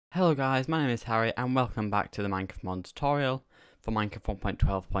Hello guys, my name is Harry and welcome back to the Minecraft mod tutorial for Minecraft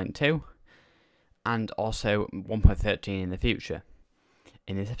 1.12.2 and also 1.13 in the future.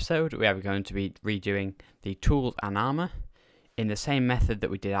 In this episode we are going to be redoing the tools and armour in the same method that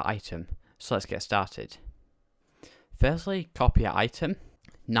we did our item, so let's get started. Firstly, copy our item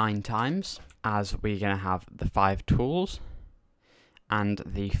 9 times as we're going to have the 5 tools and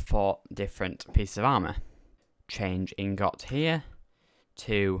the 4 different pieces of armour. Change ingot here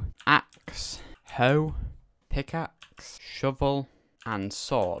to axe, hoe, pickaxe, shovel and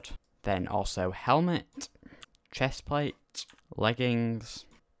sword. Then also helmet, chestplate, leggings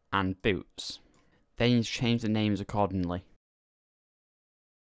and boots. Then you change the names accordingly.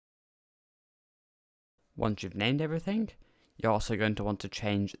 Once you've named everything, you're also going to want to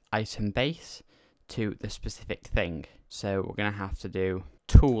change item base to the specific thing. So we're going to have to do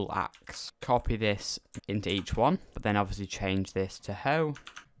tool axe. Copy this into each one, but then obviously change this to hoe,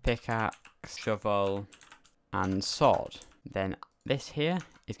 pickaxe, shovel and sword. Then this here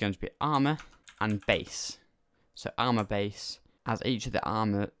is going to be armor and base. So armor base, as each of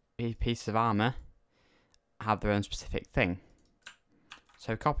the pieces of armor have their own specific thing.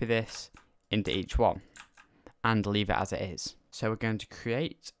 So copy this into each one and leave it as it is. So we're going to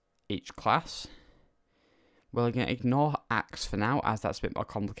create each class. We're going to ignore axe for now, as that's a bit more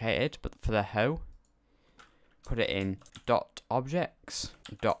complicated, but for the hoe, put it in .objects,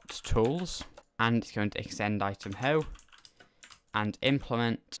 .tools, and it's going to extend item hoe, and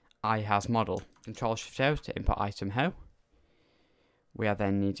implement iHasModel. Ctrl+Shift-O to import item hoe. We are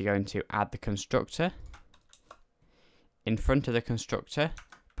then need to go into add the constructor. In front of the constructor,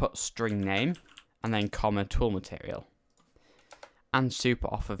 put string name, and then comma tool material, and super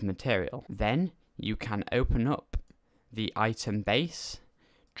off of material. Then you can open up the item base,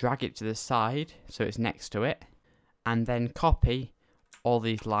 drag it to the side so it's next to it, and then copy all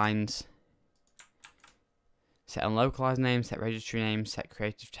these lines. Set unlocalized name, set registry name, set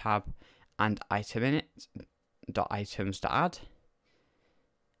creative tab, and item init, .items.add,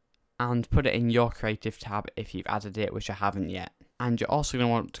 and put it in your creative tab if you've added it, which I haven't yet. And you're also going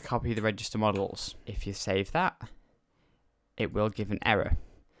to want to copy the register models. If you save that, it will give an error,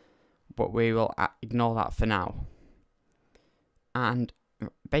 but we will ignore that for now. And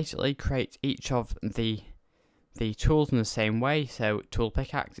basically create each of the tools in the same way. So tool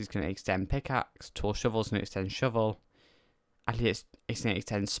pickaxe is going to extend pickaxe, tool shovel is going to extend shovel, actually it's going to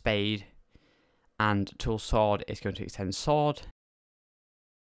extend spade, and tool sword is going to extend sword.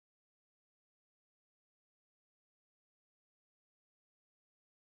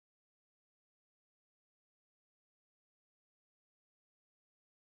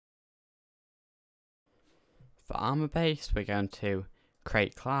 For armor base, we're going to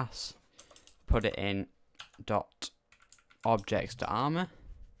create class, put it in .objects.armor,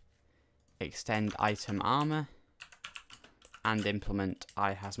 extend item armor, and implement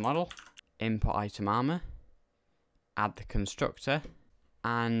iHasModel. Import item armor, add the constructor,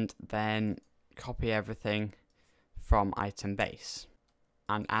 and then copy everything from item base,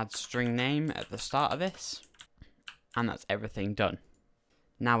 and add string name at the start of this, and that's everything done.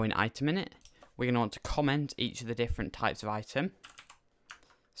 Now in item init, we're going to want to comment each of the different types of item.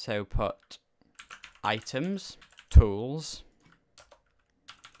 So put items, tools,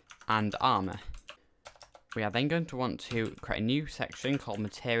 and armor. We are then going to want to create a new section called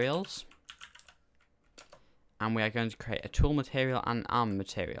materials. And we are going to create a tool material and armor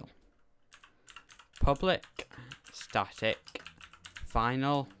material. Public, static,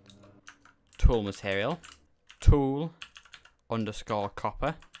 final, tool material, tool underscore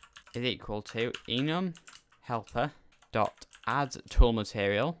copper is equal to enum helper dot add tool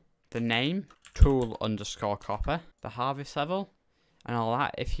material, the name tool underscore copper, the harvest level, and all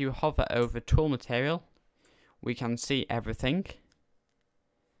that. If you hover over tool material, we can see everything.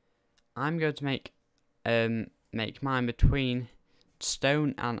 I'm going to make mine between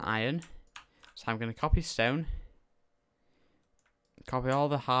stone and iron, so I'm going to copy stone, copy all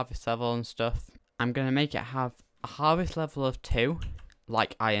the harvest level and stuff. I'm going to make it have a harvest level of 2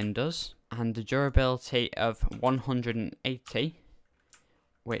 like iron does, and the durability of 180,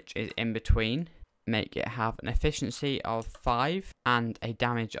 which is in between. Make it have an efficiency of 5 and a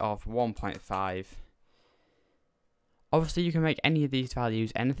damage of 1.5. Obviously you can make any of these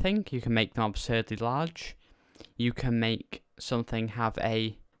values anything. You can make them absurdly large. You can make something have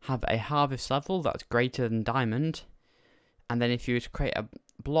a harvest level that's greater than diamond, and then if you were to create a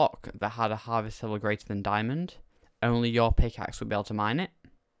block that had a harvest level greater than diamond, only your pickaxe would be able to mine it.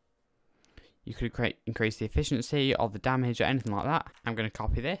 You could increase the efficiency or the damage or anything like that. I'm going to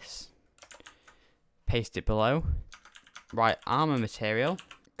copy this, paste it below, write armor material,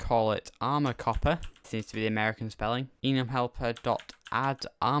 call it armor copper. This needs to be the American spelling. Enum helper dot add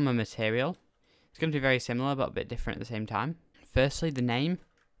armor material. It's going to be very similar but a bit different at the same time. Firstly, the name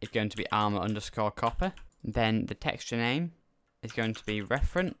is going to be armor underscore copper. Then the texture name is going to be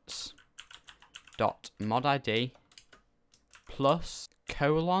reference dot mod ID plus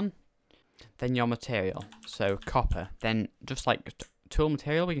colon, then your material, so copper. Then just like tool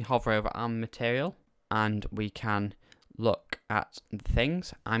material, we can hover over armor material and we can look at the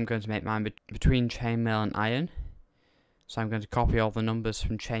things. I'm going to make mine between chainmail and iron, so I'm going to copy all the numbers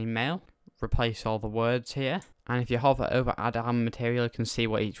from chainmail, replace all the words here, and if you hover over add armor material, you can see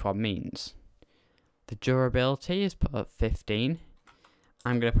what each one means. The durability is put at 15.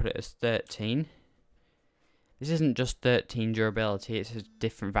 I'm going to put it as 13. This isn't just 13 durability, it's a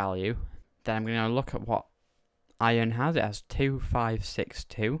different value. Then I'm going to look at what iron has. It has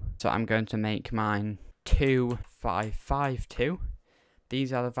 2562. So I'm going to make mine 2552.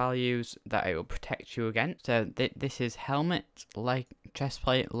 These are the values that it will protect you against. So this is helmet,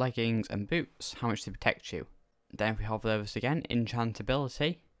 chestplate, leggings and boots. How much they protect you. Then if we hover over this again,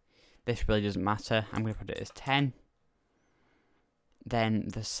 enchantability. This really doesn't matter. I'm going to put it as 10. Then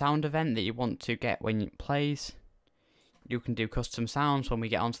the sound event that you want to get when it plays. You can do custom sounds when we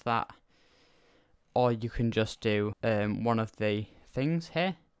get onto that. Or you can just do one of the things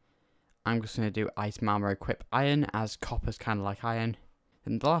here. I'm just going to do item armor equip iron, as copper's kind of like iron.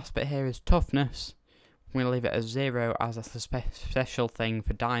 And the last bit here is toughness. I'm going to leave it as 0 as that's a special thing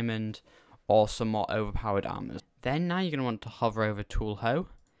for diamond or some more overpowered armors. Then now you're going to want to hover over tool hoe,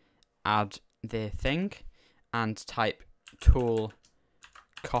 add the thing, and type tool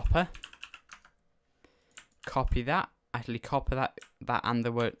copper. Copy that. Actually copy that and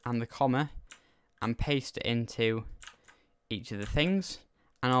the word and the comma, and paste it into each of the things,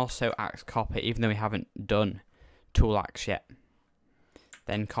 and also axe copper, even though we haven't done tool axe yet.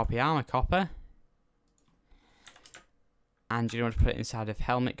 Then copy armor copper, and you want to put it inside of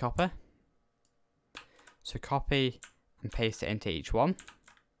helmet copper. So copy and paste it into each one.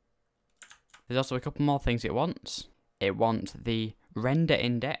 There's also a couple more things it wants. It wants the render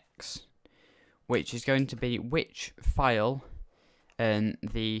index, which is going to be which file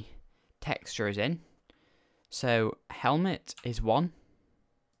the texture is in. So helmet is 1,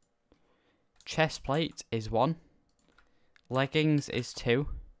 chest plate is 1, leggings is 2,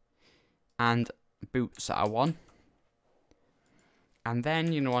 and boots are 1. And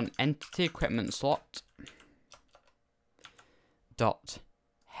then you want entity equipment slot dot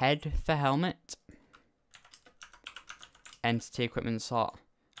head for helmet, entity equipment slot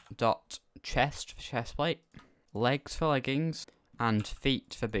dot chest for chest plate, legs for leggings, and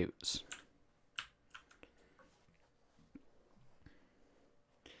feet for boots.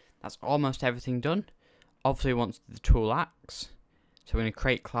 That's almost everything done. Obviously we want the tool axe, so we're going to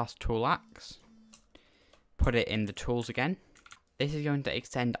create class tool axe, put it in the tools again. This is going to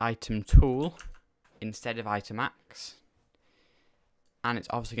extend item tool instead of item axe, and it's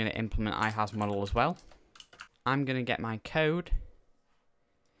obviously going to implement iHas model as well. I'm going to get my code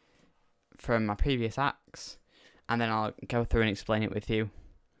from my previous axe, and then I'll go through and explain it with you.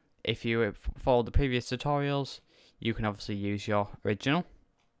 If you followed the previous tutorials, you can obviously use your original.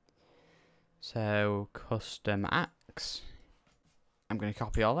 So custom axe, I'm going to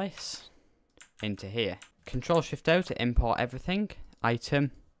copy all this into here. Control Shift O to import everything.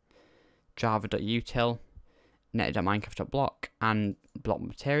 Item, java.util, net.minecraft.block, and block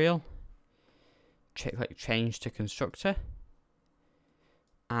material. Click change to constructor,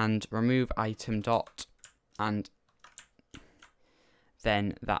 and remove item dot, and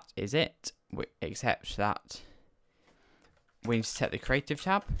then that is it. Except that we need to set the creative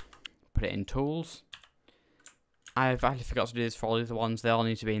tab, put it in tools. I've actually forgot to do this for all the other ones. They all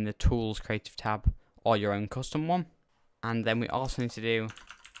need to be in the tools creative tab or your own custom one. And then we also need to do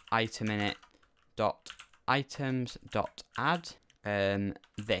item init dot items dot add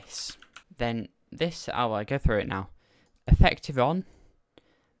this. Then this, I'll go through it now. Effective on,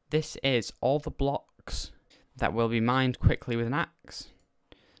 this is all the blocks that will be mined quickly with an axe.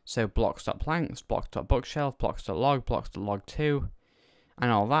 So blocks.planks, blocks.bookshelf, blocks.log, blocks.log2,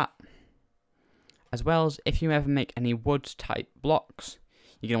 and all that. As well as if you ever make any wood type blocks,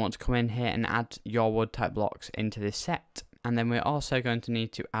 you're going to want to come in here and add your wood type blocks into this set. And then we're also going to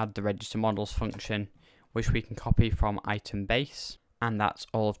need to add the register models function, which we can copy from item base, and that's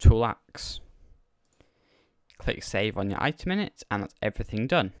all of tool axe. Click save on your item init, and that's everything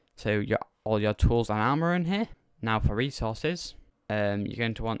done. So all your tools and armor in here. Now for resources, you're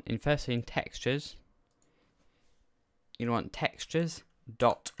going to want firstly in textures, you want textures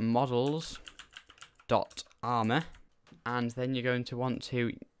dot models dot armor, and then you're going to want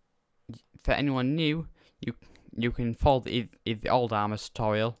to For anyone new, you can follow the old Armour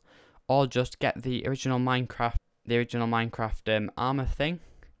tutorial, or just get the original Minecraft Armour thing,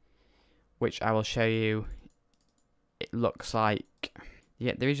 which I will show you. It looks like you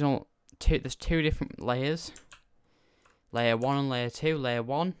get the original there's two different layers, layer 1 and layer 2. Layer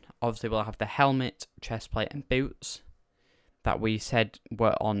 1 obviously will have the helmet, chestplate and boots that we said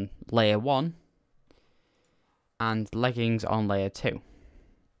were on layer 1, and leggings on layer 2.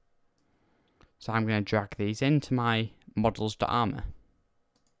 So I'm going to drag these into my models.armour,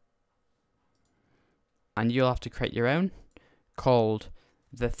 and you'll have to create your own called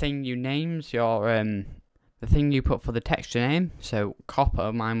the thing you names your the thing you put for the texture name. So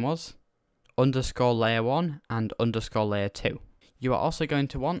copper, mine was underscore layer 1 and underscore layer 2. You are also going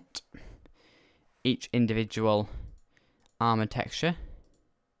to want each individual armour texture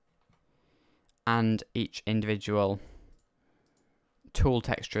and each individual tool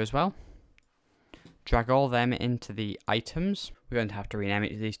texture as well. Drag all them into the items. We're going to have to rename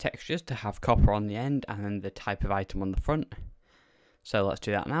each of these textures to have copper on the end and then the type of item on the front. So let's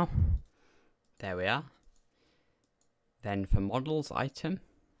do that now. There we are. Then for models item,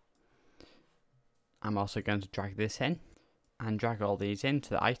 I'm also going to drag this in and drag all these into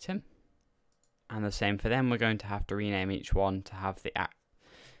the item. And the same for them, we're going to have to rename each one to have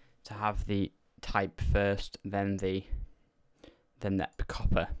the type first, then the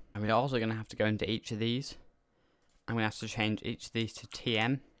copper. And we're also going to have to go into each of these. I'm going to have to change each of these to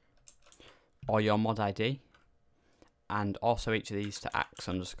TM or your mod ID, and also each of these to axe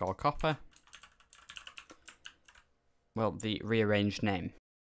underscore copper. Well, the rearranged name.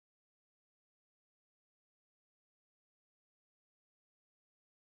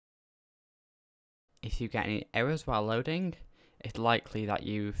 If you get any errors while loading, it's likely that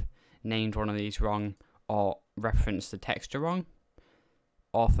you've named one of these wrong or referenced the texture wrong.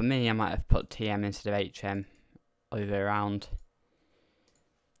 Or for me, I might have put TM instead of HM, other way around.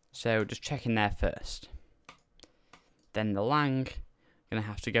 So just check in there first. Then the lang, I'm going to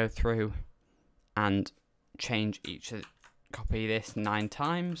have to go through and change copy this 9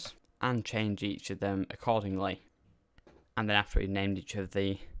 times and change each of them accordingly. And then after we've named each of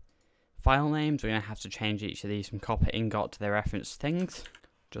the file names, we're going to have to change each of these from copper ingot to their reference things,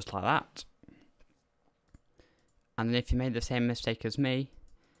 just like that. And then if you made the same mistake as me,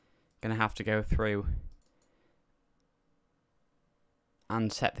 going to have to go through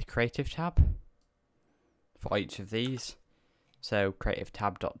and set the creative tab for each of these. So creative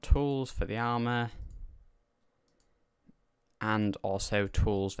tab.tools for the armour, and also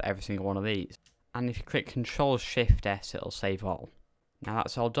tools for every single one of these. And if you click Ctrl+Shift+S, it'll save all. Now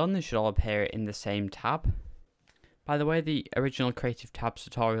that's all done, they should all appear in the same tab. By the way, the original creative tabs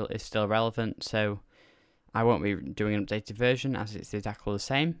tutorial is still relevant, so I won't be doing an updated version as it's exactly the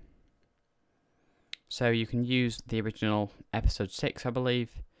same. So you can use the original episode 6, I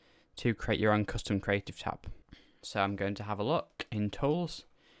believe, to create your own custom creative tab. So I'm going to have a look in tools.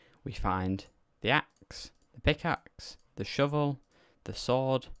 We find the axe, the pickaxe, the shovel, the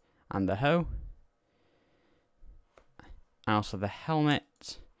sword, and the hoe. And also the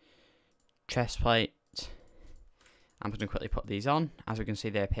helmet, chestplate. I'm going to quickly put these on. As we can see,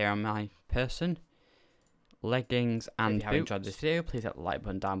 they appear on my person. Leggings and boots. If you have enjoyed this video, please hit the like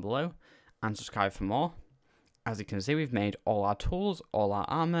button down below and subscribe for more. As you can see, we've made all our tools, all our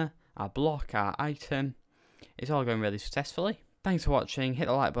armour, our block, our item. It's all going really successfully. Thanks for watching. Hit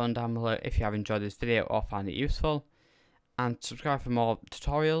the like button down below if you have enjoyed this video or find it useful. And subscribe for more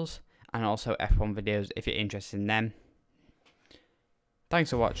tutorials and also F1 videos if you're interested in them. Thanks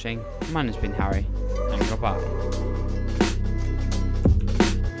for watching. My name's been Harry, and goodbye.